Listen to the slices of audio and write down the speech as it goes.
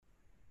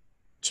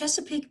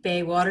Chesapeake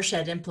Bay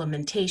Watershed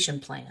Implementation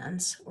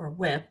Plans, or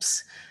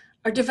WIPs,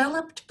 are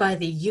developed by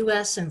the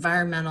U.S.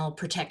 Environmental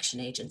Protection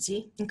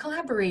Agency in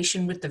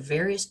collaboration with the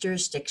various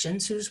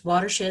jurisdictions whose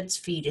watersheds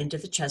feed into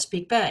the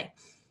Chesapeake Bay: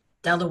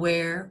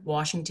 Delaware,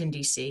 Washington,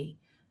 D.C.,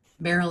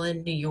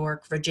 Maryland, New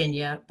York,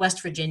 Virginia,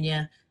 West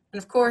Virginia,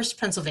 and of course,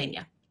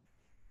 Pennsylvania.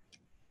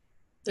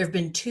 There have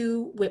been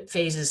two WIP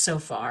phases so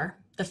far,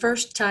 the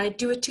first tied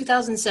to a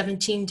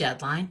 2017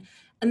 deadline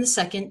and the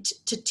second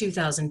to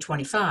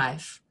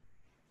 2025.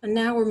 And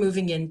now we're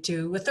moving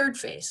into a third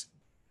phase.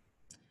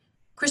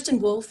 Kristen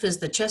Wolf is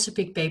the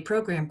Chesapeake Bay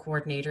Program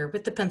Coordinator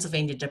with the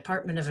Pennsylvania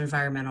Department of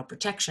Environmental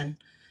Protection,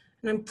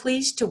 and I'm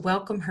pleased to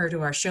welcome her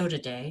to our show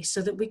today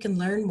so that we can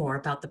learn more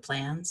about the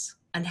plans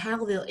and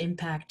how they'll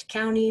impact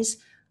counties,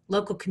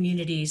 local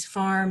communities,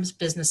 farms,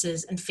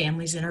 businesses, and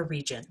families in our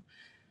region.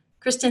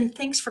 Kristen,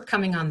 thanks for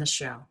coming on the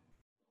show.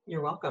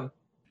 You're welcome.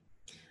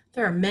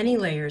 There are many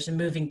layers and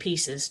moving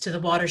pieces to the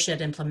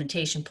watershed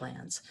implementation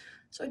plans,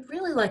 so I'd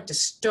really like to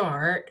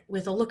start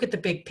with a look at the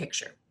big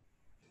picture.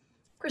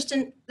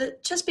 Kristen, the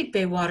Chesapeake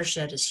Bay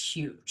watershed is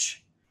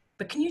huge,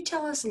 but can you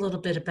tell us a little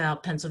bit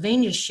about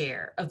Pennsylvania's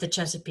share of the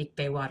Chesapeake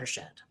Bay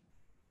watershed?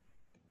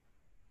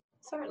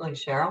 Certainly,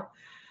 Cheryl.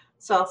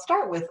 So I'll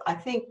start with, I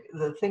think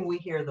the thing we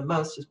hear the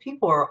most is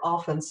people are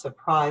often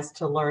surprised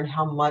to learn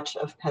how much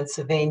of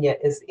Pennsylvania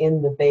is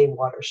in the Bay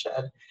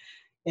watershed.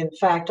 In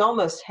fact,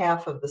 almost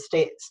half of the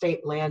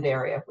state land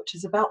area, which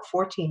is about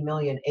 14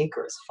 million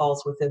acres,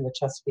 falls within the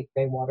Chesapeake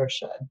Bay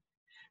watershed.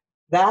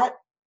 That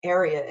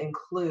area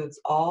includes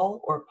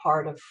all or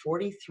part of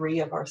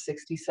 43 of our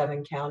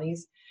 67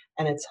 counties,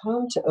 and it's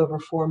home to over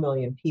 4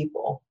 million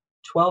people,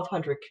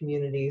 1,200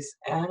 communities,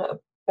 and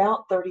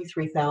about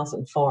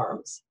 33,000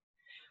 farms.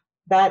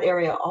 That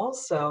area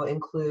also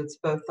includes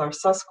both our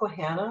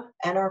Susquehanna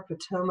and our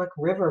Potomac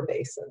River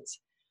basins.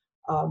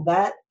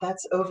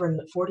 That's over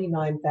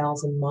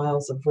 49,000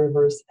 miles of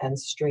rivers and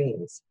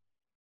streams.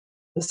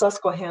 The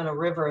Susquehanna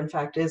River, in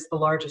fact, is the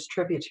largest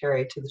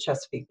tributary to the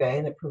Chesapeake Bay,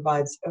 and it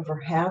provides over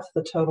half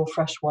the total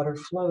freshwater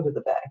flow to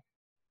the bay.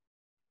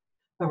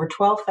 Over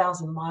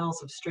 12,000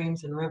 miles of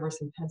streams and rivers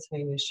in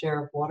Pennsylvania's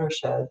share of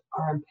watershed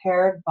are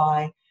impaired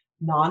by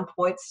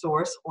non-point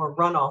source or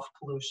runoff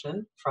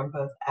pollution from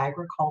both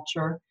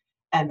agriculture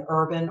and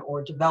urban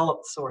or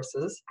developed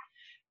sources,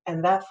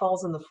 and that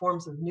falls in the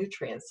forms of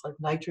nutrients like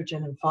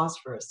nitrogen and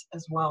phosphorus,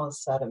 as well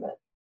as sediment.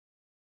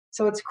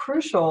 So it's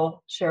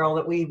crucial, Cheryl,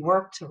 that we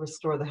work to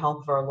restore the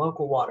health of our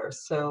local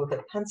waters so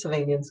that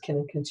Pennsylvanians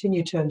can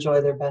continue to enjoy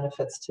their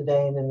benefits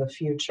today and in the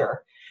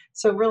future.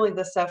 So really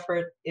this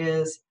effort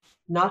is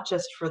not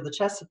just for the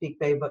Chesapeake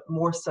Bay, but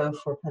more so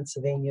for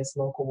Pennsylvania's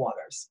local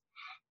waters.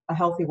 A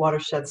healthy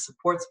watershed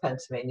supports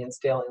Pennsylvanians'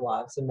 daily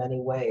lives in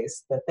many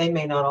ways that they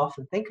may not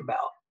often think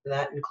about.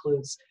 That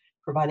includes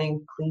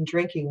providing clean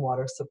drinking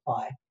water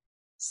supply,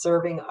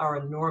 serving our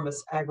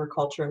enormous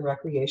agriculture and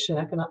recreation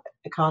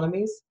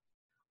economies,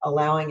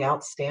 allowing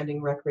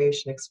outstanding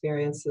recreation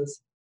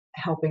experiences,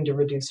 helping to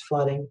reduce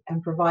flooding,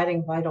 and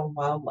providing vital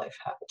wildlife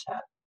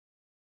habitat.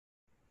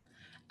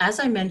 As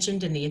I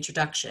mentioned in the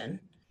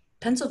introduction,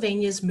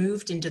 Pennsylvania's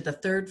moved into the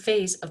third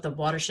phase of the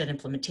watershed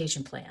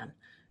implementation plan.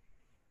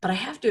 But I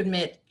have to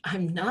admit,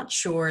 I'm not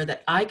sure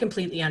that I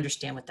completely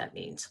understand what that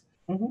means.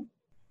 Mm-hmm.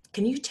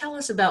 Can you tell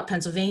us about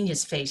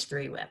Pennsylvania's Phase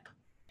 3 WIP?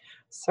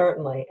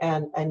 Certainly,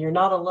 and you're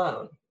not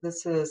alone.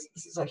 This is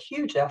a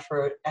huge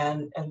effort,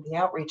 and the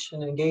outreach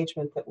and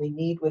engagement that we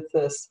need with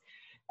this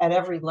at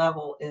every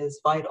level is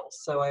vital.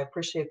 So I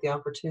appreciate the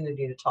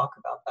opportunity to talk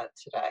about that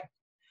today.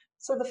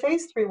 So the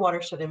Phase 3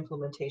 Watershed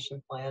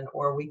Implementation Plan,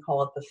 or we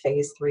call it the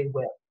Phase 3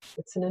 WIP,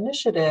 it's an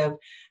initiative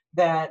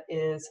that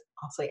is,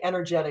 I'll say,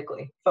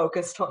 energetically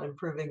focused on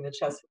improving the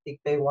Chesapeake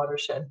Bay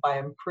watershed by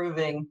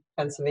improving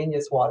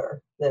Pennsylvania's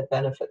water that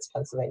benefits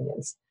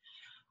Pennsylvanians.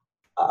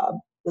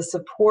 The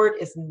support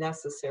is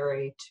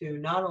necessary to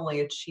not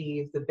only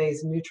achieve the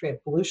Bay's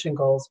nutrient pollution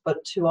goals, but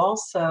to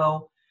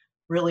also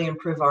really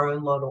improve our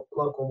own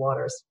local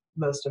waters,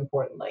 most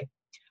importantly.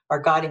 Our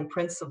guiding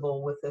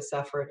principle with this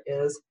effort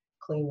is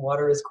clean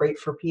water is great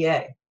for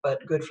PA,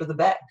 but good for the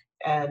Bay.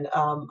 And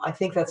I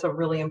think that's a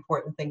really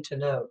important thing to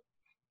note.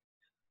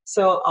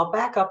 So I'll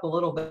back up a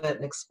little bit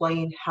and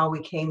explain how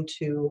we came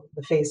to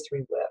the Phase 3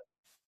 WIP.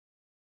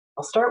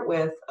 I'll start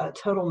with a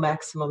total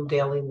maximum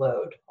daily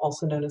load,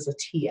 also known as a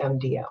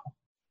TMDL.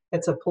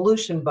 It's a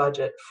pollution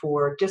budget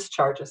for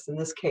discharges, in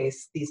this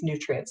case, these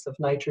nutrients of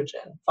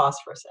nitrogen,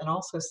 phosphorus, and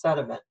also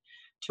sediment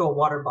to a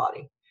water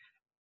body.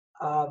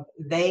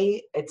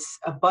 It's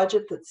a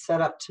budget that's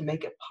set up to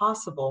make it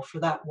possible for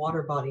that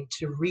water body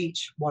to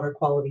reach water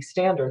quality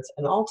standards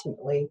and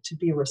ultimately to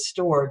be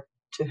restored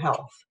to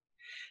health.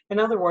 In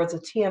other words, a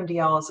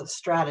TMDL is a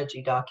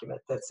strategy document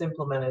that's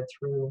implemented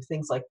through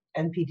things like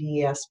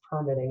NPDES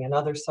permitting and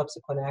other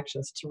subsequent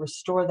actions to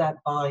restore that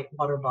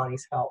water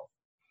body's health.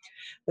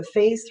 The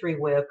Phase 3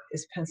 WIP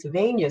is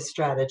Pennsylvania's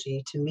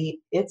strategy to meet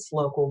its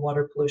local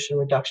water pollution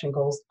reduction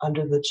goals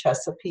under the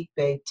Chesapeake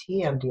Bay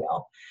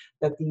TMDL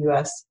that the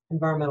U.S.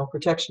 Environmental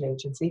Protection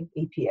Agency,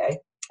 EPA,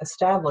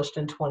 established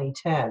in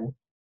 2010.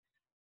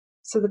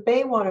 So the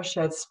Bay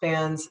watershed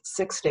spans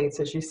 6 states,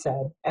 as you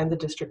said, and the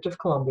District of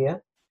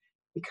Columbia.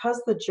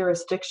 Because the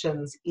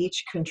jurisdictions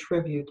each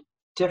contribute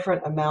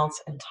different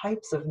amounts and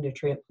types of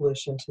nutrient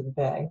pollution to the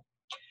Bay,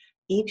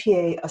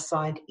 EPA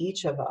assigned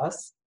each of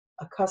us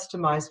a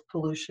customized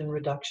pollution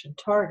reduction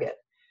target,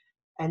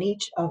 and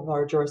each of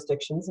our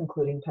jurisdictions,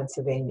 including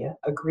Pennsylvania,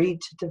 agreed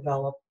to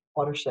develop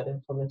watershed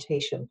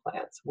implementation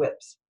plans,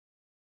 WIPs.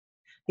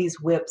 These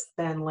WIPs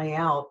then lay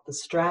out the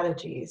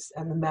strategies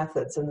and the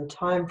methods and the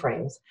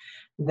timeframes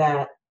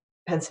that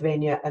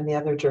Pennsylvania and the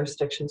other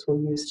jurisdictions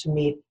will use to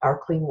meet our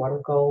clean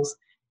water goals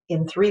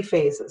in 3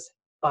 phases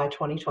by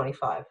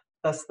 2025.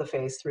 That's the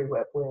phase 3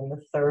 WIP. We're in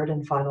the third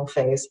and final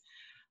phase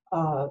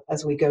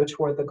as we go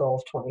toward the goal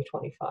of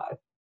 2025.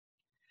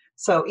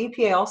 So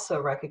EPA also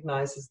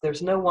recognizes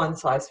there's no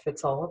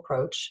one-size-fits-all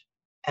approach,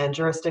 and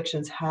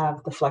jurisdictions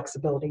have the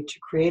flexibility to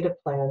create a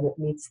plan that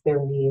meets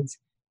their needs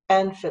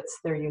and fits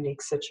their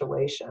unique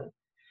situation.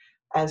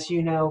 As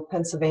you know,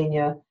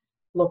 Pennsylvania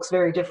looks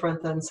very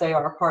different than, say,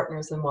 our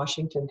partners in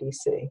Washington,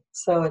 D.C.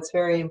 So it's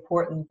very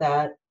important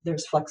that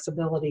there's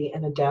flexibility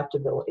and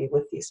adaptability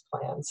with these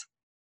plans.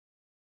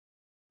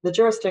 The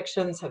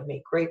jurisdictions have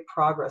made great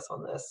progress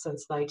on this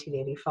since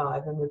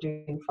 1985 in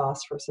reducing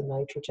phosphorus and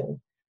nitrogen,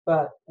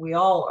 but we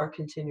all are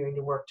continuing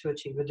to work to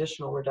achieve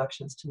additional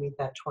reductions to meet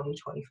that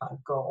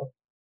 2025 goal.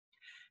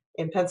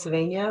 In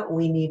Pennsylvania,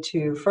 we need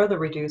to further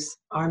reduce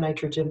our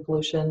nitrogen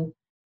pollution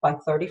by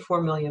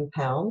 34 million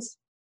pounds,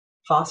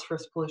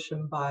 phosphorus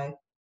pollution by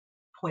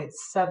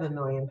 0.7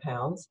 million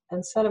pounds,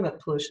 and sediment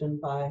pollution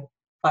by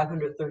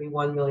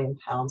 531 million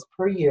pounds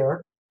per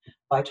year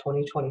by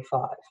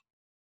 2025.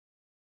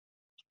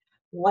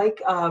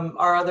 Like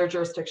our other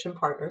jurisdiction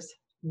partners,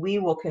 we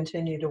will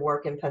continue to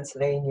work in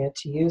Pennsylvania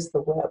to use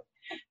the WIP,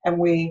 and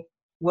we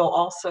will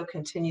also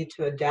continue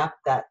to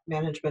adapt that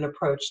management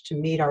approach to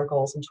meet our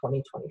goals in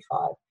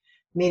 2025,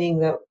 meaning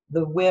that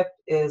the WIP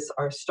is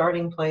our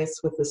starting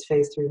place with this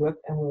phase 3 WIP,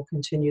 and we'll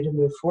continue to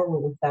move forward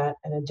with that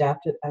and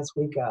adapt it as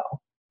we go.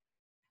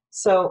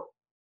 So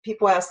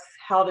people ask,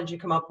 how did you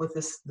come up with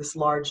this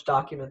large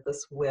document,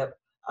 this WIP?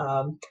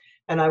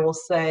 And I will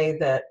say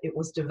that it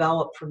was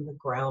developed from the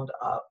ground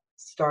up,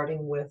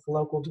 starting with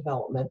local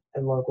development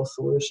and local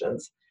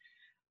solutions.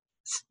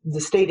 The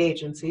state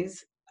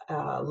agencies,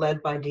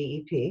 led by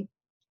DEP,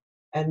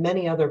 and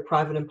many other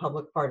private and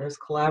public partners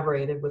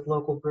collaborated with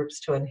local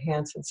groups to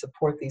enhance and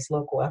support these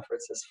local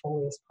efforts as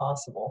fully as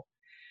possible.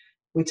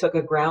 We took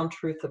a ground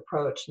truth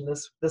approach, and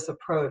this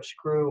approach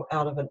grew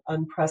out of an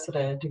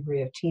unprecedented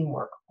degree of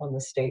teamwork on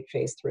the state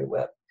phase 3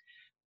 WIP.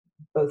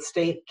 Both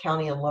state,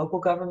 county, and local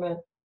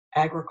government,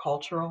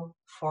 agricultural,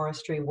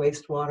 forestry,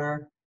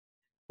 wastewater,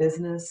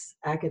 business,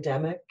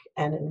 academic,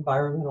 and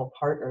environmental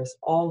partners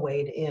all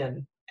weighed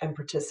in and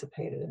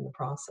participated in the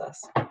process.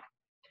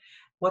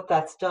 What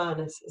that's done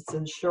is it's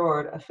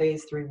ensured a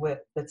phase 3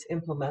 WIP that's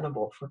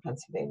implementable for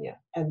Pennsylvania.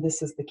 And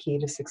this is the key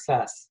to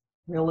success: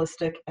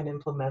 realistic and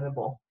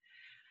implementable.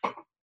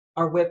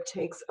 Our WIP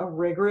takes a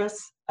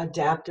rigorous,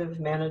 adaptive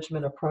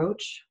management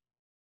approach.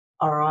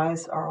 Our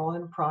eyes are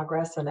on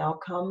progress and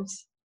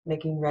outcomes,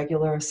 making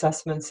regular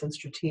assessments and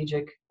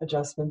strategic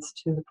adjustments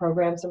to the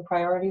programs and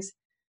priorities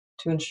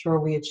to ensure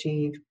we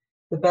achieve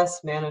the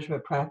best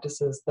management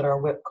practices that our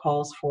WIP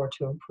calls for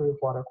to improve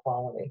water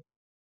quality.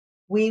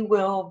 We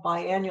will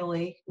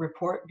biannually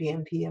report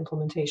BMP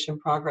implementation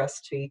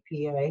progress to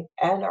EPA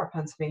and our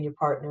Pennsylvania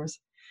partners,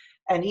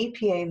 and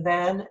EPA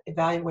then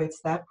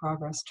evaluates that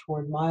progress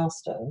toward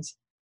milestones.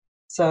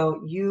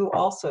 So you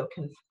also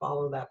can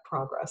follow that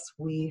progress.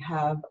 We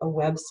have a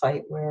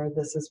website where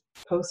this is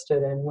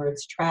posted and where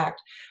it's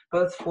tracked,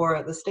 both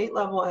for the state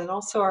level and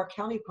also our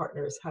county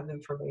partners have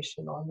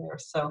information on there.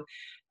 So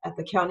at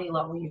the county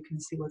level, you can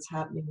see what's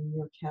happening in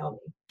your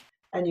county.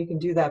 And you can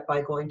do that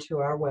by going to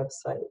our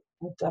website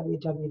at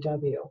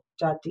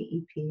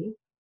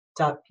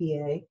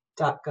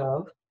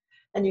www.dep.pa.gov,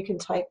 and you can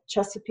type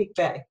Chesapeake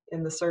Bay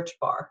in the search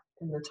bar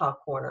in the top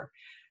corner,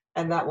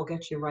 and that will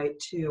get you right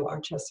to our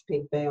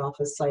Chesapeake Bay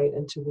office site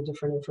and to the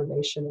different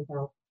information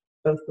about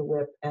both the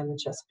WIP and the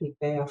Chesapeake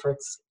Bay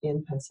efforts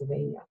in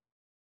Pennsylvania.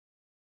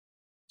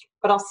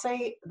 But I'll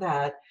say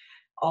that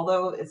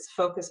although it's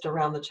focused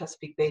around the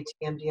Chesapeake Bay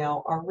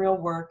TMDL, our real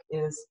work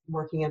is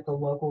working at the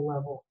local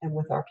level and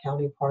with our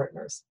county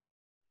partners.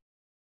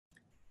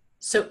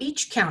 So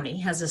each county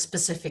has a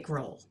specific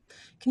role.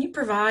 Can you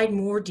provide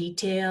more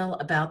detail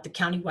about the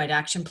countywide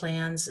action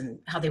plans and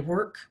how they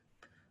work?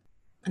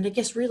 And I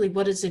guess really,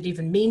 what does it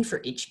even mean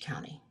for each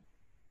county?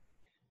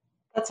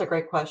 That's a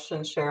great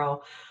question,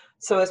 Cheryl.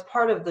 So as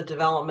part of the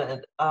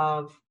development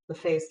of the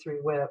phase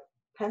 3 WIP,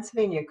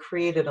 Pennsylvania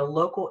created a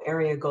local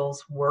area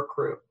goals work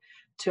group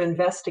to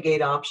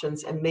investigate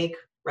options and make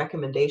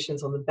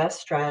recommendations on the best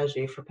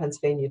strategy for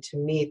Pennsylvania to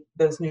meet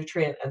those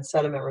nutrient and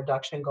sediment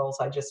reduction goals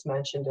I just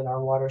mentioned in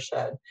our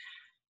watershed.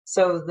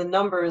 So the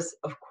numbers,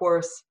 of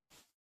course,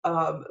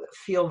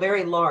 feel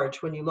very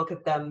large when you look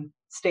at them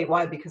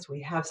statewide because we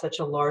have such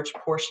a large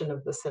portion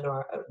of this in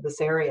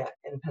this area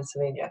in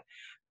Pennsylvania.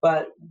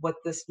 But what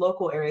this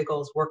local area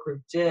goals work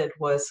group did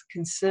was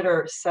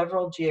consider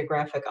several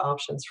geographic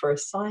options for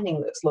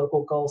assigning those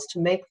local goals to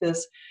make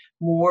this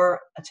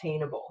more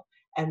attainable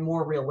and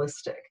more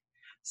realistic.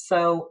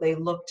 So they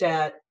looked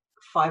at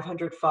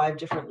 505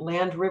 different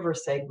land river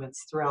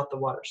segments throughout the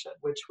watershed,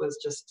 which was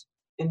just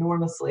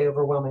enormously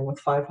overwhelming. With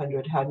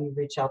 500, how do you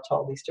reach out to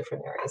all these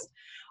different areas?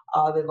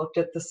 They looked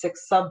at the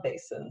 6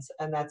 subbasins,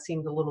 and that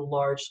seemed a little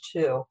large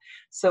too.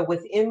 So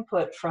with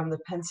input from the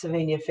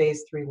Pennsylvania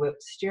Phase 3 WIP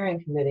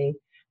Steering Committee,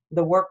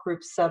 the work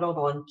group settled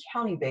on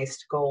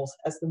county-based goals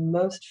as the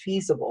most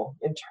feasible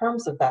in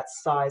terms of that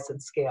size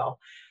and scale,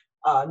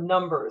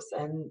 numbers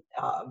and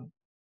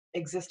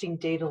existing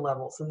data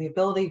levels, and the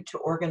ability to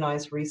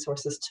organize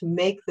resources to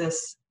make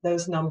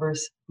those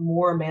numbers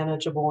more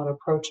manageable and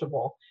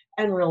approachable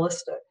and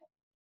realistic.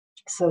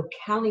 So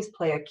counties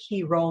play a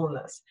key role in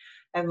this,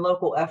 and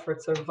local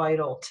efforts are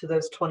vital to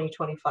those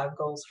 2025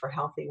 goals for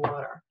healthy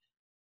water.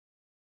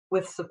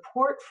 With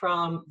support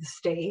from the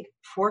state,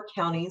 4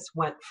 counties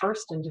went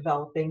first in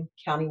developing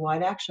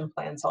countywide action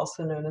plans,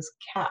 also known as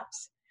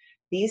CAPs.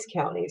 These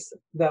counties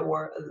that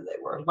were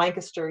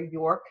Lancaster,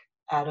 York,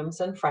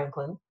 Adams, and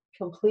Franklin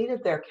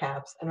completed their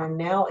CAPs and are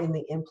now in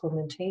the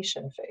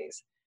implementation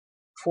phase.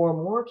 4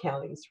 more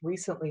counties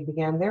recently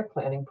began their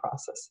planning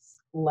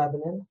processes.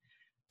 Lebanon,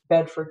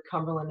 Bedford,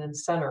 Cumberland, and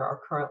Center are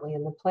currently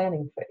in the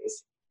planning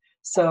phase.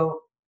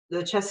 So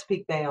the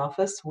Chesapeake Bay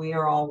office, we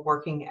are all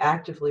working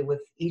actively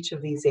with each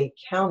of these 8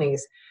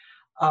 counties,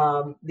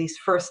 these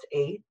first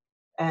 8,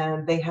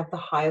 and they have the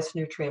highest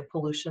nutrient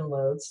pollution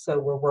loads. So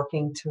we're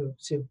working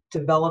to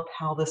develop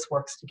how this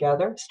works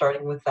together,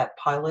 starting with that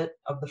pilot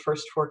of the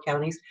first 4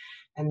 counties,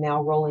 and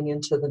now rolling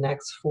into the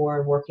next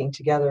 4 and working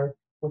together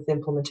with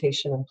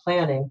implementation and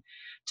planning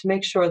to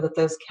make sure that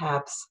those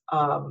CAPs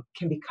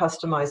can be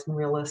customized and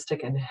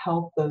realistic and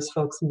help those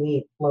folks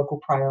meet local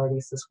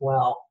priorities as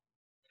well.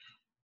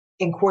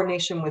 In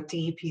coordination with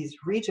DEP's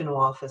regional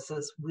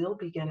offices, we'll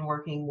begin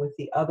working with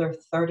the other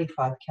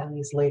 35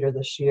 counties later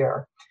this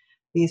year.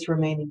 These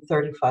remaining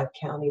 35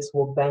 counties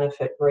will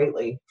benefit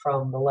greatly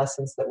from the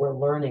lessons that we're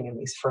learning in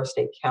these first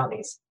 8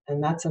 counties.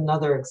 And that's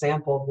another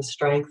example of the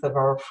strength of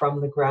our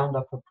from the ground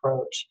up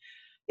approach.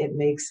 It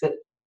makes it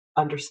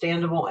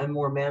understandable and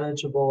more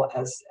manageable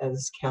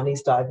as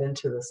counties dive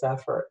into this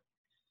effort.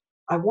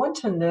 I want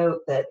to note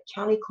that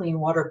county clean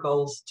water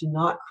goals do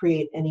not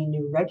create any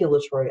new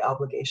regulatory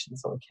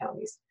obligations on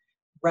counties.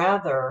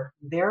 Rather,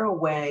 they're a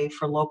way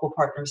for local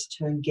partners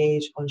to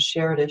engage on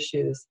shared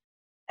issues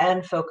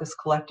and focus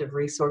collective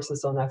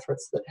resources on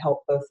efforts that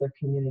help both their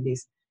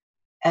communities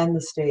and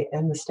the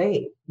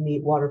state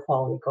meet water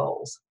quality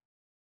goals.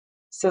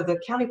 So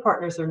the county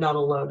partners are not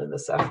alone in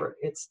this effort.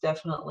 It's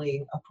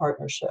definitely a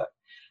partnership.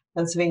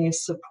 Pennsylvania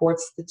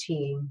supports the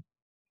team.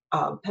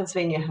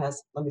 Pennsylvania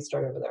has, let me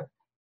start over there.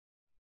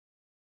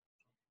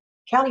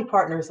 County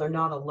partners are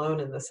not alone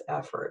in this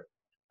effort.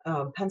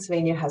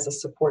 Pennsylvania has a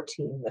support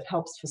team that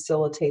helps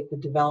facilitate the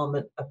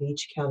development of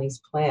each county's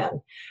plan.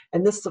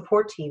 And this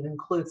support team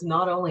includes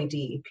not only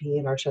DEP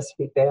and our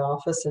Chesapeake Bay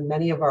office and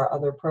many of our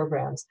other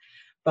programs,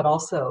 but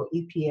also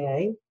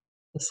EPA,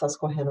 the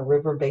Susquehanna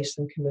River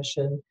Basin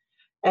Commission,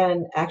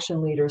 and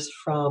action leaders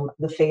from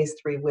the Phase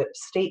 3 WIP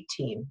state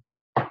team.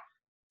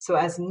 So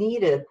as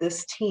needed,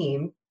 this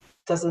team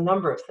does a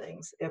number of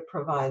things. It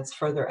provides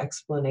further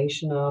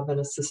explanation of and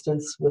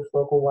assistance with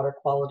local water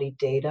quality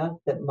data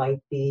that might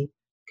be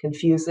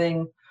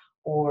confusing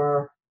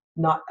or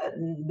not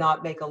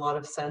make a lot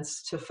of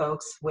sense to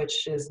folks,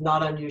 which is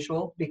not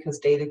unusual because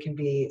data can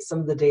be, some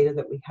of the data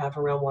that we have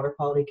around water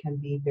quality can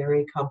be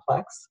very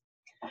complex.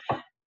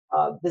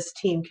 This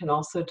team can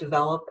also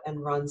develop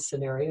and run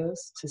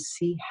scenarios to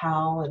see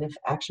how and if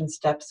action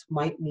steps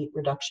might meet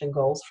reduction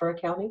goals for a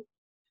county.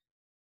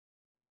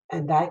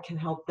 And that can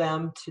help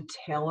them to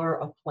tailor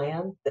a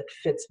plan that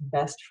fits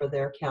best for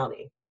their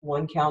county.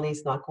 One county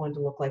is not going to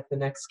look like the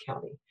next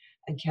county,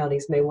 and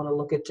counties may want to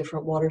look at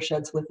different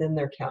watersheds within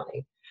their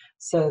county.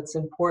 So it's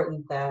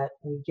important that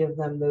we give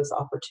them those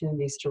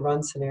opportunities to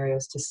run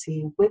scenarios to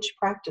see which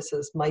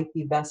practices might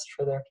be best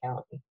for their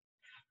county.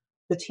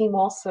 The team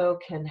also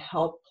can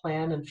help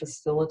plan and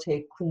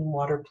facilitate clean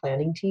water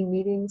planning team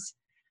meetings,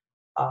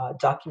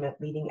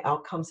 document meeting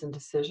outcomes and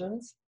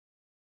decisions.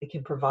 It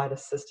can provide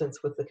assistance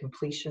with the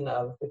completion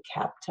of the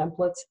CAP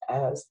templates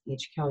as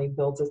each county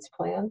builds its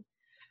plan,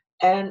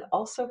 and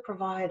also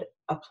provide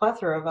a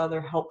plethora of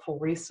other helpful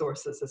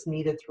resources as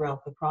needed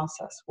throughout the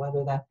process,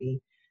 whether that be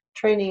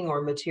training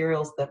or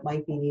materials that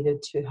might be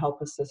needed to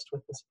help assist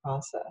with this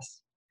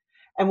process.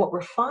 And what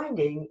we're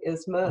finding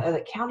is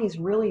that counties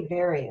really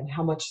vary in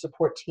how much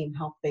support team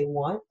help they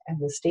want,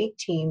 and the state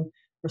team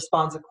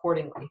responds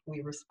accordingly.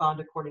 We respond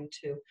according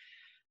to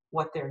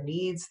what their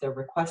needs, their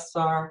requests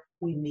are.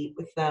 We meet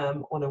with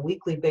them on a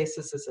weekly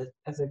basis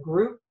as a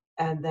group,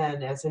 and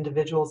then as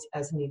individuals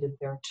as needed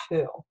there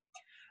too.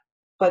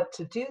 But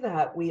to do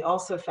that, we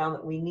also found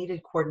that we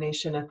needed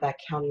coordination at that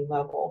county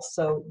level.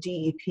 So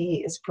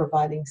DEP is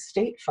providing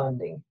state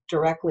funding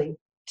directly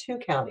to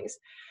counties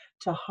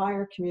to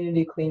hire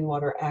community clean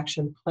water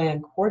action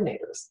plan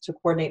coordinators to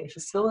coordinate and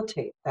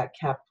facilitate that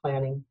CAP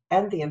planning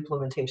and the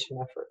implementation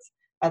efforts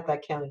at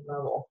that county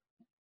level.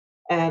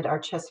 And our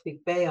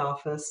Chesapeake Bay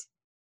office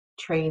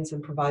trains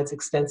and provides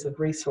extensive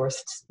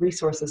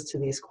resources to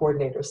these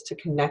coordinators to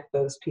connect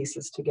those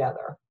pieces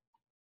together.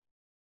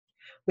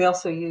 We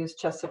also use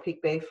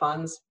Chesapeake Bay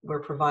funds.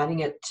 We're providing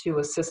it to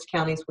assist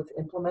counties with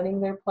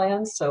implementing their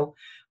plans. So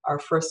our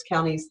first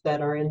counties that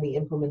are in the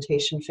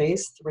implementation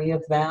phase, 3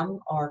 of them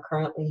are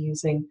currently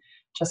using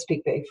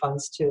Chesapeake Bay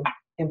funds to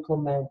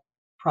implement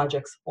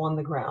projects on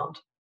the ground.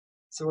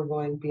 So we're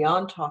going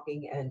beyond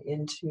talking and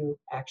into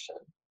action.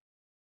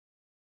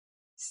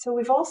 So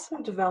we've also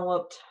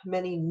developed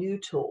many new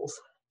tools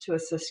to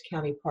assist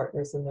county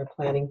partners in their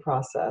planning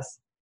process.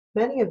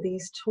 Many of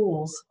these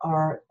tools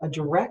are a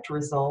direct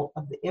result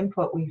of the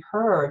input we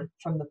heard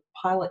from the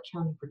pilot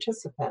county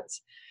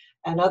participants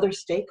and other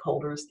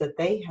stakeholders that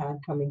they had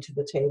coming to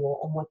the table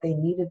on what they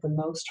needed the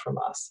most from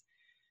us.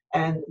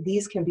 And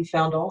these can be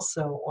found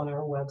also on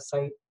our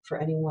website for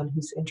anyone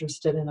who's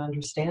interested in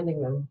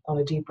understanding them on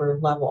a deeper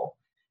level.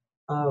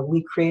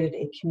 We created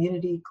a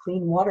community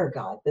clean water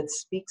guide that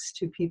speaks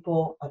to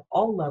people at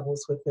all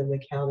levels within the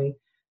county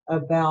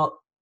about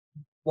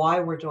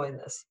why we're doing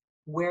this,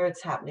 where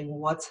it's happening,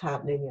 what's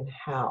happening, and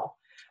how.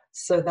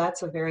 So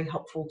that's a very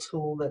helpful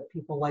tool that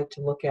people like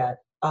to look at.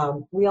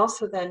 We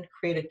also then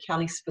created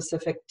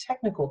county-specific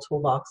technical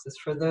toolboxes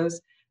for those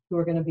who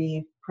are going to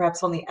be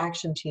perhaps on the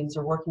action teams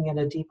or working at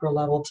a deeper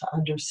level to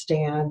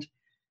understand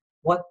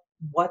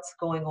what's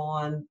going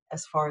on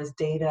as far as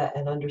data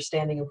and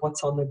understanding of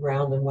what's on the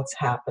ground and what's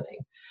happening.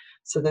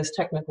 So those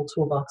technical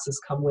toolboxes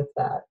come with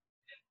that.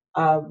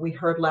 We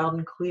heard loud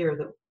and clear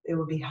that it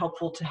would be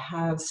helpful to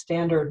have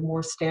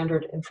more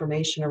standard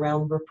information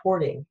around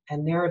reporting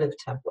and narrative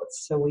templates.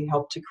 So we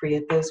helped to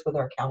create those with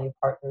our county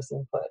partners'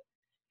 input.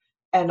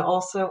 And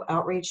also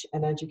outreach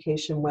and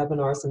education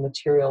webinars and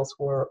materials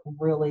were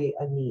really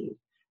a need.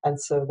 And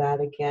so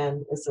that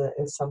again is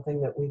something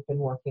that we've been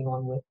working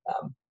on with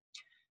them.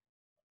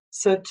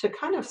 So to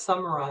kind of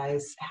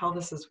summarize how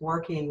this is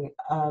working,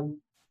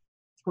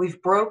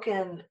 we've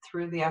broken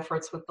through the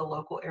efforts with the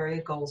local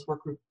area goals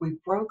work group. We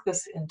broke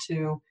this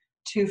into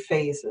 2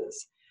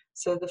 phases.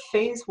 So the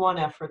phase 1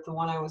 effort, the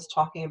one I was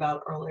talking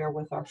about earlier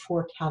with our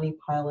 4 county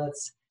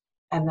pilots,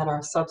 and then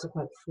our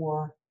subsequent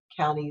 4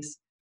 counties,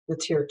 the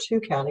tier 2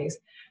 counties,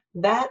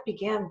 that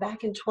began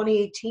back in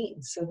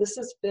 2018. So this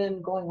has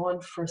been going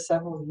on for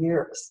several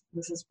years.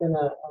 This has been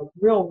a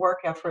real work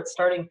effort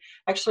starting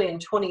actually in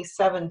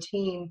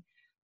 2017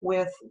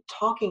 with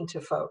talking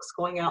to folks,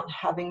 going out and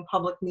having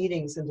public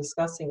meetings and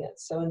discussing it.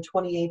 So in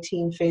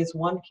 2018, phase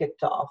 1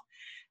 kicked off,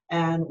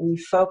 and we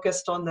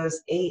focused on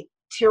those 8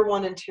 tier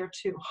 1 and tier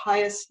 2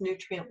 highest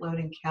nutrient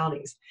loading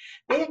counties.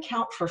 They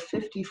account for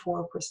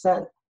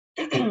 54%.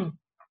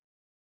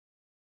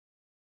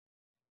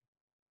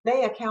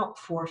 They account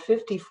for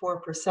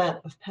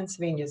 54% of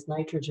Pennsylvania's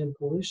nitrogen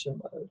pollution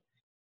load.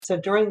 So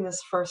during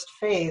this first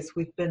phase,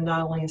 we've been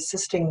not only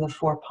assisting the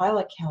 4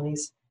 pilot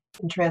counties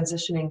in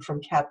transitioning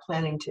from CAP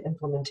planning to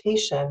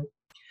implementation,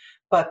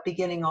 but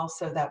beginning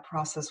also that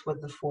process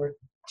with the 4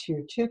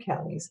 tier 2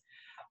 counties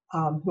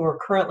who are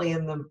currently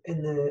in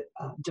the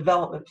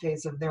development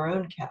phase of their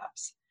own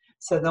CAPs.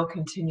 So they'll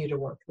continue to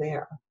work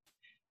there.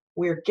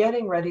 We're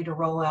getting ready to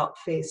roll out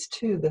phase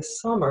 2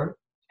 this summer,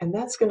 and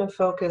that's going to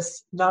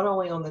focus not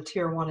only on the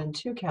tier 1 and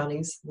 2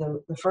 counties,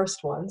 the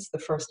first ones, the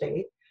first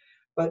 8,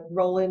 but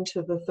roll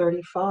into the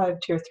 35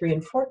 tier 3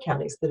 and 4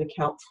 counties that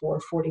account for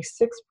 46%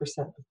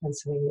 of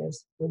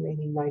Pennsylvania's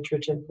remaining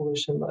nitrogen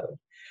pollution load.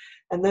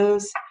 And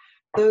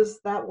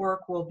that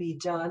work will be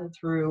done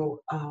through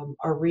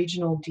our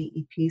regional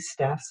DEP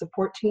staff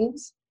support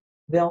teams.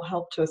 They'll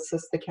help to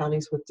assist the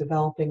counties with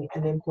developing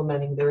and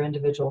implementing their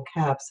individual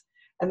CAPs.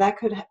 And that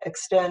could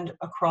extend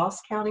across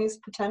counties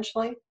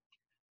potentially.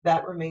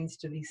 That remains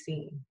to be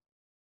seen.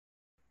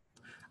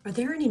 Are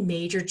there any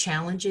major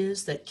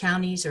challenges that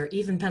counties or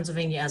even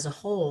Pennsylvania as a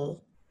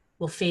whole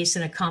will face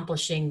in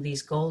accomplishing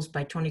these goals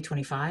by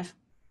 2025?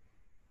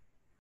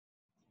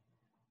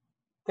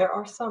 There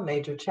are some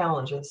major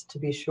challenges, to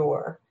be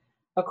sure.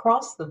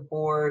 Across the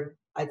board,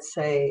 I'd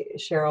say,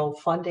 Cheryl,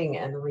 funding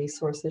and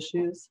resource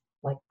issues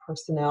like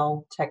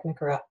personnel,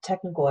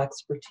 technical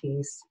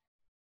expertise,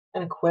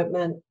 and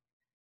equipment,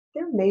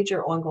 they're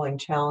major ongoing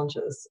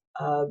challenges.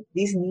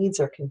 These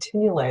needs are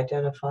continually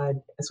identified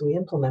as we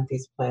implement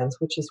these plans,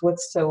 which is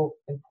what's so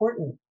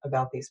important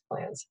about these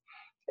plans,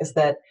 is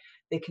that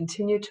they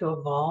continue to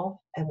evolve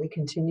and we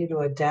continue to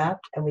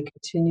adapt and we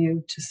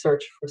continue to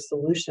search for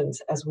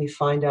solutions as we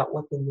find out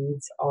what the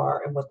needs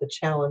are and what the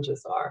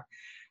challenges are.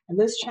 And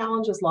those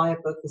challenges lie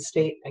at both the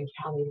state and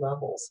county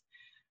levels.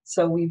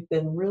 So we've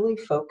been really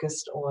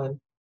focused on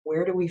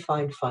where do we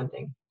find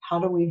funding? How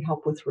do we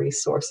help with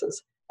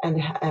resources?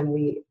 And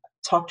we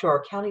talk to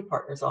our county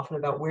partners often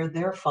about where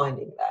they're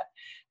finding that.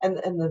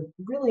 And the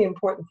really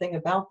important thing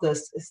about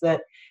this is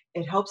that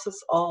it helps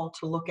us all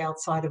to look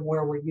outside of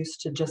where we're used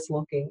to just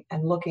looking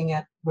and looking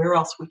at where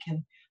else we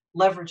can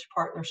leverage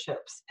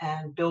partnerships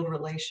and build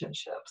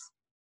relationships.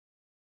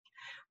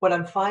 what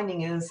I'm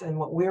finding is, and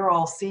what we're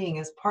all seeing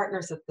is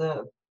partners at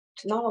the,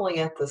 not only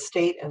at the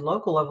state and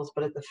local levels,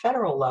 but at the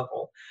federal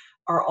level,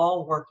 are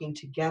all working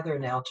together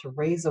now to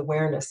raise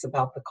awareness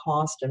about the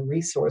cost and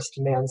resource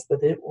demands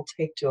that it will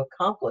take to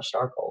accomplish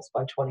our goals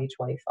by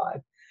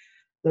 2025.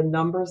 The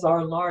numbers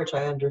are large,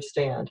 I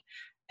understand.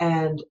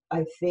 And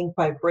I think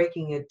by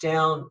breaking it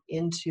down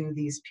into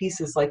these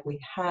pieces like we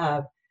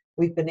have,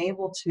 we've been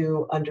able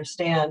to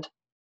understand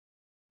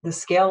the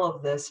scale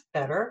of this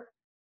better,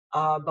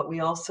 but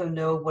we also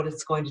know what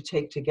it's going to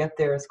take to get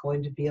there is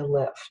going to be a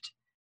lift.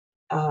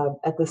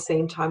 At the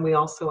same time, we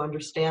also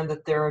understand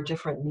that there are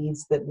different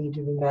needs that need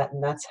to be met,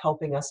 and that's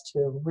helping us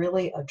to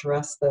really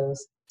address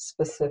those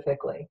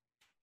specifically.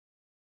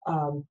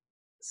 Um,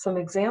 some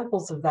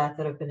examples of that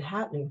that have been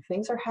happening,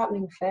 things are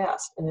happening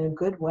fast and in a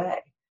good way.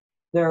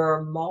 There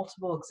are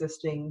multiple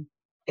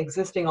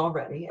existing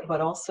already,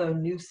 but also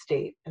new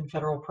state and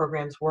federal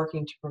programs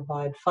working to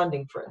provide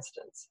funding, for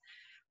instance.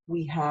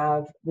 We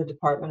have the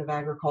Department of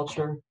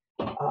Agriculture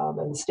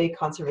and the State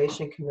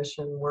Conservation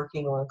Commission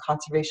working on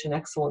conservation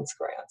excellence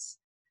grants.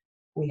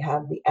 We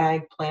have the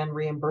Ag Plan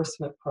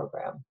Reimbursement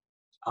Program,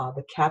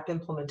 the CAP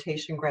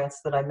implementation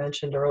grants that I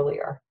mentioned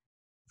earlier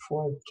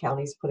for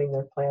counties putting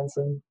their plans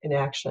in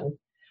action.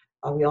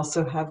 We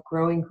also have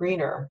Growing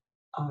Greener,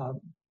 um,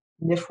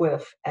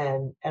 NIFWIF,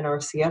 and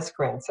NRCS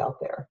grants out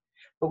there.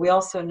 But we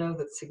also know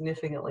that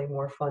significantly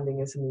more funding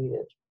is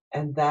needed,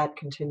 and that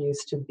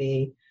continues to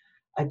be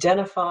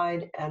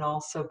identified and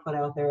also put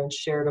out there and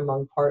shared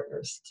among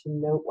partners to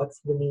note what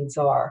the needs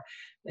are.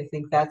 I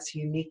think that's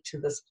unique to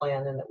this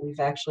plan, and that we've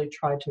actually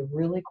tried to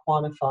really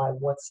quantify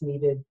what's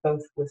needed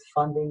both with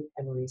funding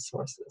and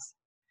resources.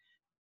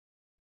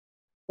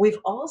 We've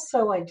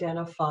also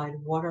identified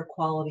water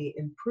quality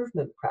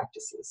improvement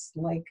practices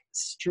like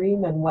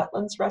stream and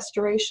wetlands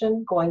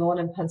restoration going on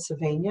in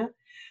Pennsylvania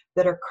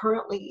that are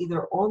currently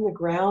either on the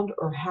ground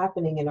or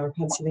happening in our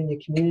Pennsylvania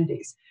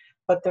communities,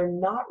 but they're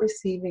not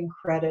receiving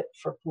credit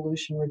for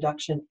pollution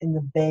reduction in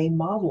the Bay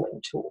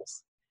modeling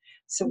tools.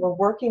 So we're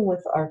working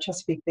with our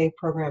Chesapeake Bay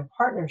Program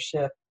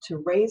partnership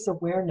to raise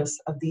awareness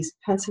of these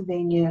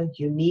Pennsylvania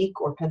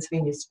unique or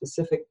Pennsylvania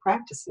specific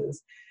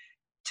practices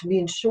to be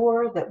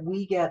ensure that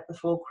we get the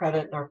full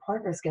credit and our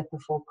partners get the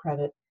full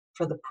credit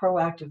for the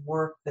proactive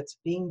work that's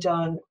being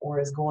done or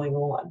is going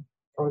on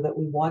or that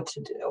we want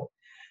to do.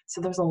 So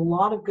there's a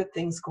lot of good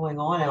things going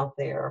on out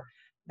there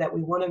that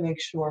we want to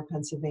make sure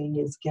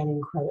Pennsylvania is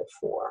getting credit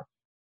for.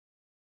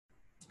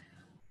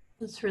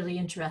 That's really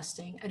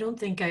interesting. I don't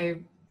think I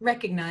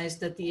recognized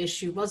that the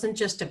issue wasn't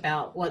just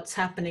about what's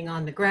happening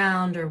on the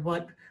ground or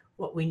what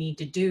we need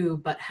to do,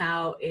 but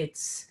how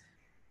it's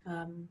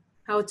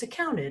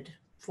accounted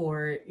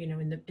for,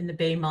 in the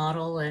Bay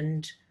model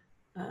and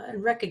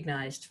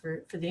recognized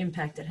for the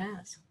impact it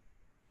has.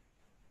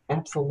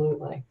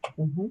 Absolutely.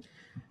 Mm-hmm.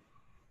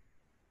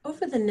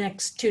 Over the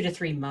next 2 to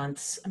 3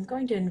 months, I'm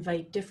going to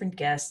invite different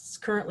guests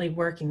currently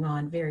working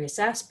on various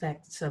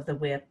aspects of the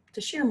WIP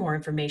to share more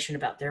information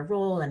about their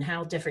role and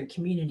how different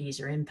communities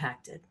are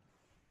impacted.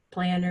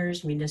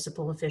 Planners,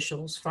 municipal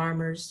officials,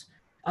 farmers,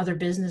 other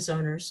business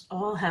owners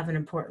all have an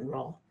important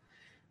role,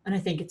 and I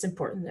think it's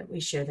important that we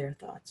share their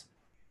thoughts.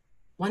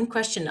 One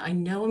question I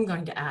know I'm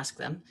going to ask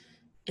them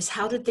is,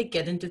 how did they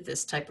get into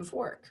this type of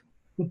work?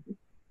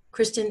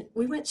 Kristen,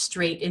 we went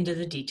straight into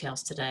the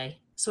details today,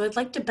 so I'd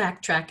like to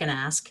backtrack and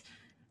ask,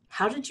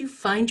 how did you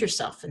find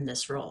yourself in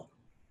this role?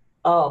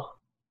 Oh,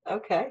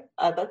 okay.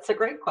 That's a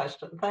great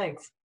question.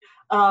 Thanks.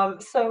 I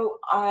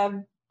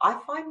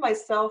find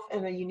myself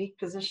in a unique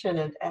position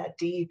at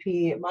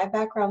DEP. My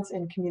background's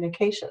in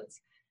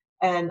communications,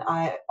 and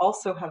I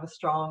also have a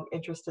strong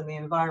interest in the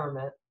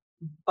environment,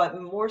 but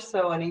more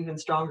so an even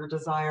stronger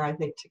desire, I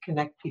think, to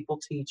connect people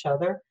to each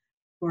other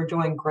who are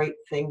doing great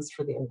things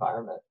for the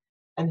environment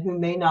and who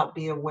may not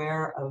be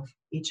aware of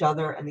each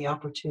other and the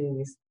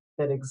opportunities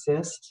that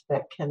exist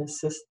that can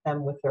assist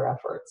them with their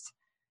efforts.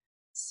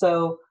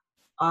 So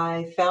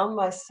I found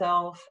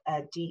myself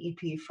at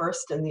DEP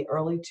first in the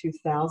early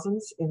 2000s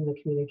in the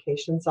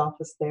communications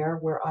office there,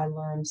 where I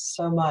learned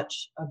so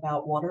much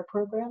about water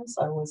programs.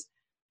 I was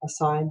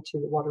assigned to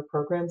the water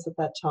programs at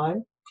that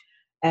time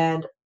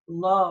and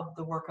loved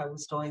the work I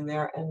was doing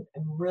there and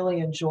really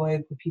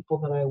enjoyed the people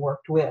that I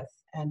worked with.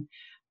 And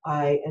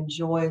I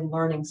enjoy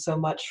learning so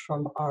much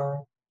from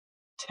our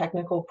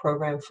technical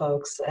program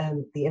folks,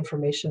 and the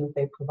information that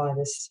they provide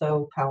is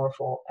so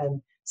powerful and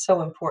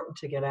so important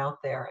to get out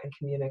there and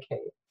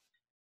communicate.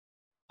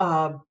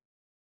 Um,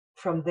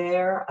 from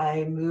there,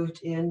 I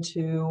moved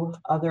into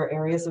other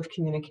areas of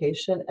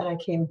communication, and I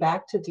came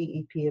back to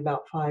DEP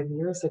about 5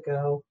 years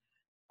ago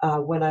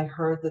when I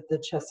heard that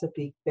the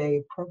Chesapeake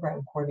Bay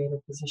Program Coordinator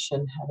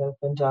position had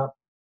opened up.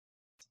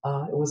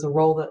 It was a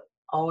role that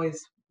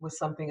always was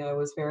something I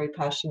was very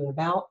passionate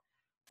about,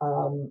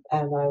 and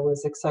I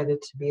was excited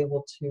to be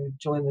able to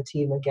join the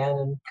team again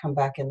and come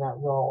back in that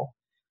role.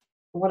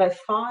 What I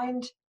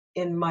find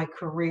in my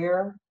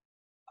career,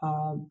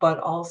 but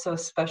also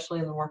especially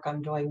in the work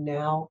I'm doing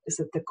now, is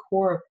at the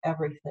core of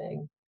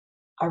everything,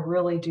 I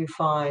really do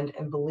find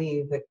and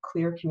believe that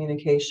clear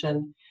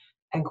communication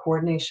and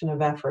coordination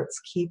of efforts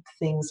keep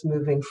things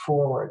moving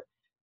forward,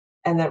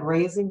 and that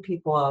raising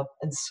people up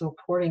and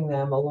supporting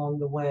them along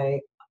the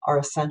way are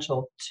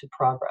essential to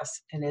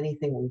progress in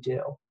anything we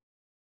do.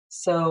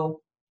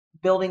 So,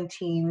 building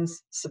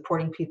teams,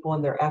 supporting people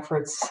in their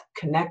efforts,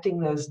 connecting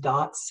those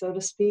dots, so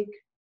to speak,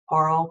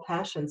 are all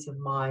passions of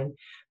mine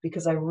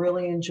because I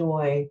really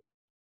enjoy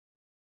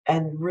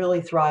and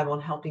really thrive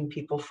on helping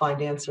people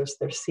find answers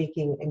they're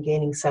seeking and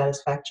gaining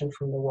satisfaction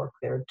from the work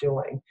they're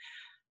doing,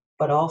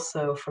 but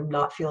also from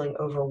not feeling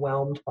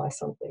overwhelmed by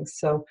something.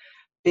 So,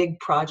 big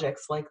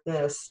projects like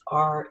this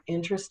are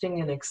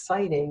interesting and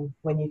exciting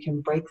when you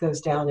can break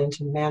those down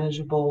into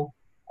manageable,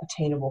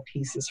 attainable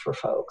pieces for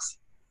folks.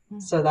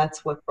 Mm. So,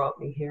 that's what brought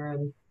me here.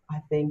 And I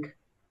think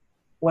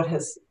what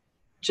has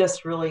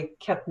just really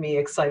kept me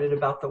excited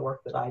about the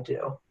work that I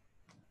do.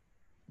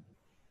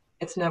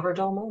 It's never a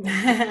dull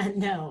moment.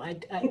 No, I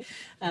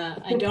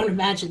don't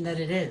imagine that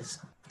it is.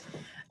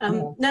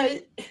 Yeah. Now,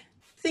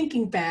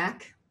 thinking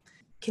back,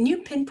 can you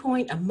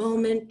pinpoint a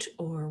moment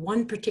or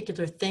one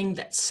particular thing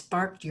that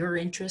sparked your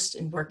interest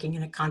in working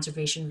in a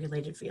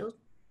conservation-related field?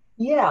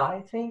 Yeah,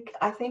 I think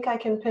I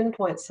can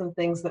pinpoint some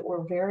things that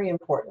were very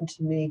important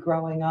to me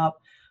growing up.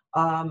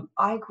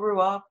 I grew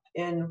up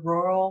in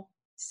rural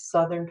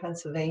southern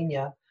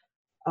Pennsylvania,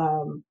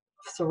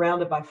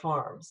 surrounded by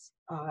farms.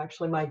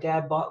 Actually, my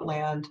dad bought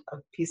land, a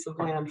piece of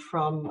land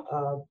from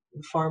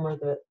the farmer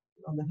that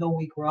on the hill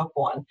we grew up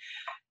on,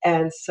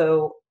 and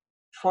so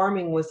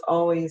farming was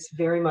always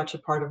very much a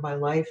part of my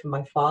life. And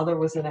my father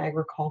was in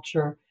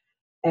agriculture,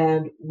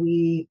 and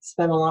we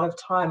spent a lot of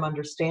time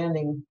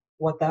understanding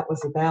what that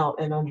was about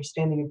and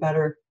understanding it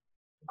better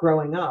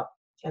growing up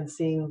and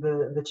seeing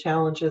the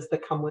challenges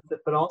that come with it,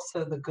 but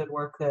also the good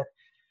work that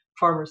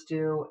farmers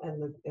do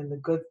and the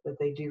good that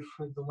they do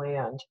for the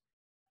land.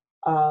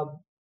 Um,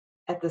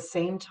 at the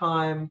same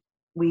time,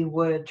 we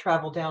would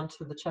travel down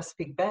to the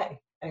Chesapeake Bay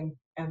and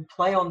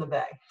play on the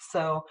bay.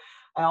 So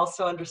I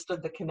also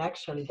understood the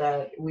connection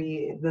that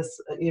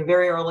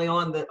very early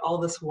on that all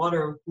this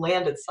water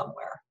landed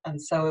somewhere,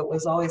 and so it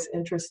was always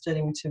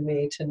interesting to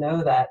me to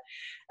know that.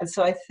 And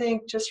so I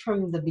think just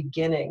from the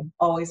beginning,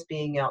 always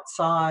being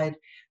outside,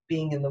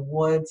 being in the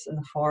woods and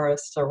the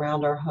forests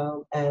around our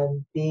home,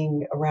 and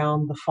being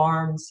around the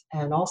farms,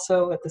 and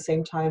also at the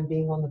same time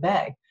being on the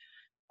bay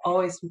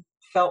always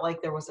felt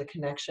like there was a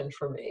connection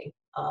for me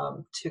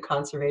to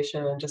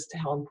conservation and just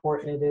how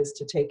important it is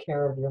to take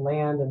care of your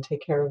land and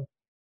take care of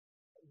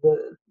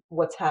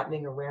what's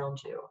happening around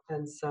you.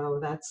 And so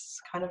that's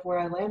kind of where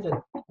I landed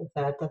with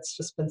that. That's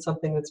just been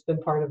something that's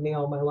been part of me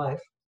all my life.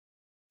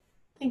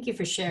 Thank you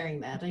for sharing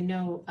that. I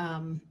know,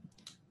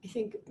 I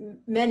think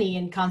many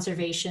in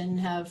conservation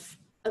have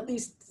at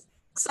least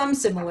some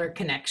similar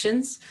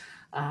connections,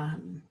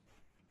 um,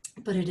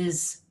 but it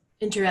is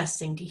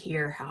interesting to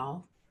hear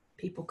how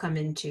people come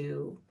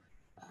into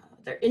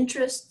their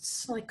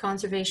interests, like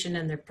conservation,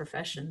 and their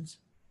professions.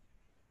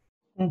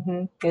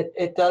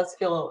 It does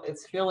feel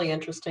it's really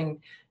interesting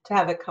to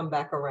have it come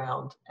back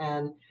around,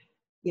 and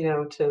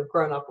to have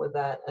grown up with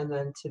that, and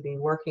then to be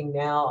working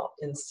now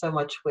in so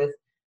much with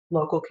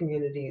local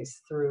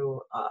communities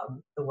through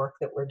the work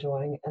that we're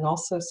doing, and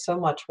also so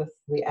much with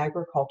the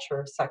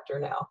agriculture sector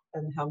now,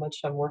 and how much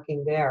I'm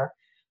working there.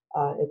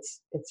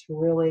 It's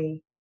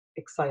really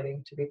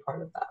exciting to be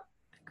part of that.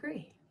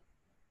 Great.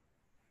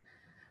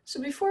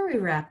 So before we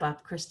wrap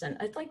up, Kristen,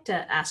 I'd like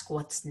to ask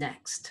what's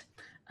next.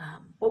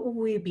 What will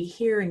we be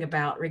hearing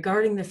about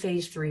regarding the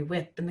Phase 3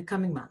 WIP in the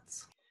coming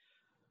months?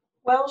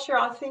 Well, sure.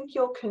 I think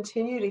you'll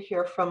continue to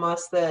hear from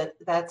us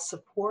that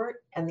support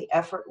and the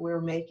effort we're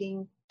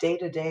making day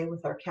to day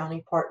with our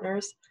county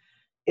partners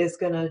is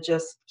going to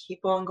just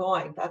keep on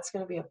going. That's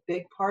going to be a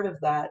big part of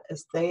that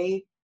as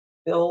they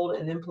build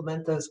and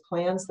implement those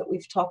plans that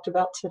we've talked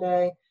about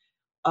today.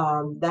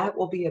 That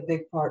will be a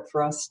big part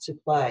for us to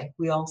play.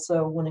 We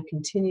also want to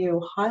continue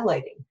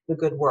highlighting the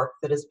good work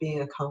that is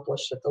being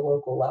accomplished at the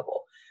local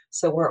level.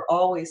 So we're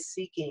always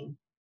seeking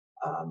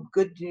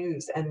good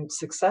news and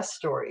success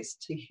stories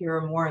to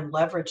hear more and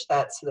leverage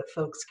that so that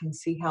folks can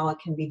see how it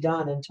can be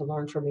done and to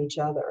learn from each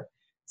other.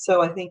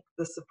 So I think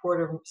the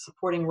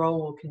supporting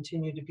role will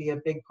continue to be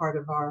a big part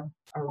of our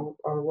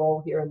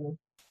role here in the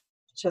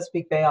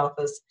Chesapeake Bay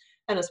office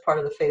and as part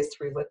of the Phase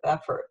 3 WIP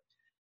effort.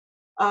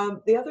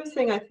 The other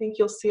thing I think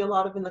you'll see a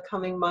lot of in the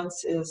coming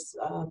months is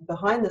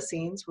behind the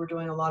scenes. We're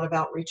doing a lot of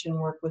outreach and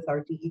work with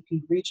our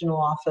DEP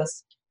regional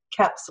office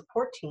CAP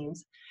support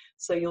teams.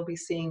 So you'll be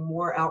seeing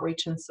more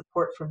outreach and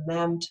support from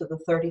them to the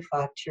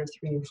 35 Tier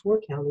 3 and 4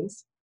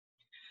 counties.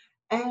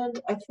 And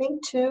I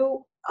think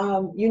too,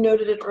 you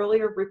noted it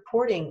earlier,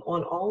 reporting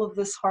on all of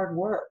this hard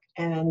work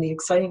and the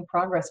exciting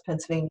progress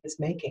Pennsylvania is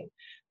making.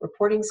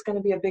 Reporting is going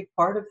to be a big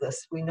part of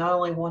this. We not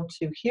only want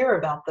to hear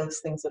about those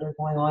things that are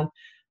going on,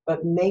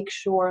 but make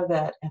sure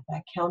that at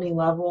that county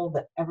level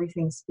that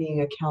everything's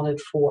being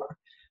accounted for.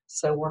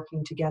 So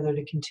working together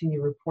to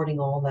continue reporting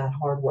all that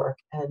hard work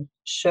and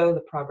show the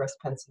progress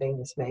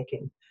Pennsylvania is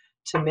making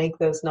to make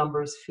those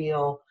numbers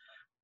feel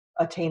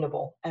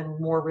attainable and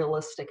more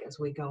realistic as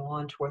we go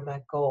on toward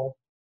that goal.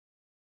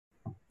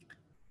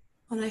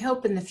 And I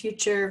hope in the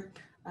future,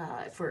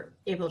 if we're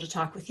able to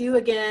talk with you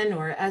again,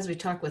 or as we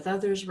talk with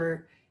others,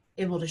 we're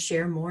able to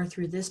share more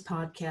through this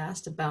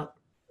podcast about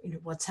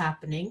what's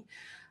happening.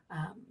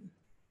 Um,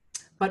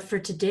 but for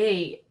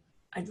today,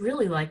 I'd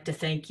really like to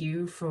thank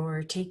you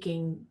for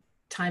taking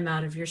time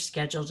out of your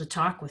schedule to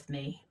talk with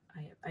me.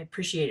 I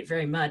appreciate it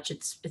very much.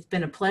 It's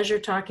been a pleasure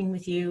talking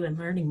with you and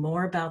learning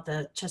more about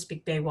the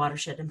Chesapeake Bay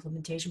Watershed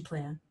Implementation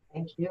Plan.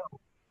 Thank you.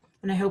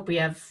 And I hope we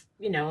have,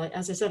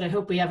 as I said, I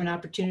hope we have an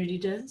opportunity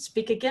to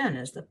speak again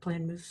as the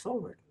plan moves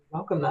forward.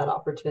 Welcome that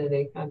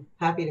opportunity. I'm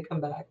happy to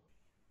come back.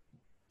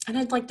 And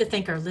I'd like to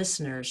thank our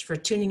listeners for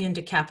tuning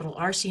into Capital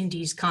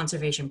RC&D's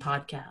Conservation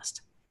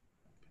Podcast.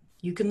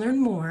 You can learn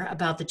more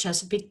about the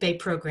Chesapeake Bay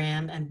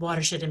Program and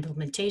Watershed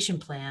Implementation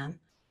Plan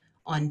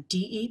on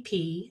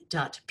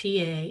dep.pa.gov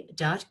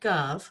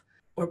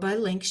or by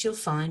links you'll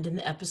find in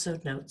the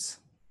episode notes.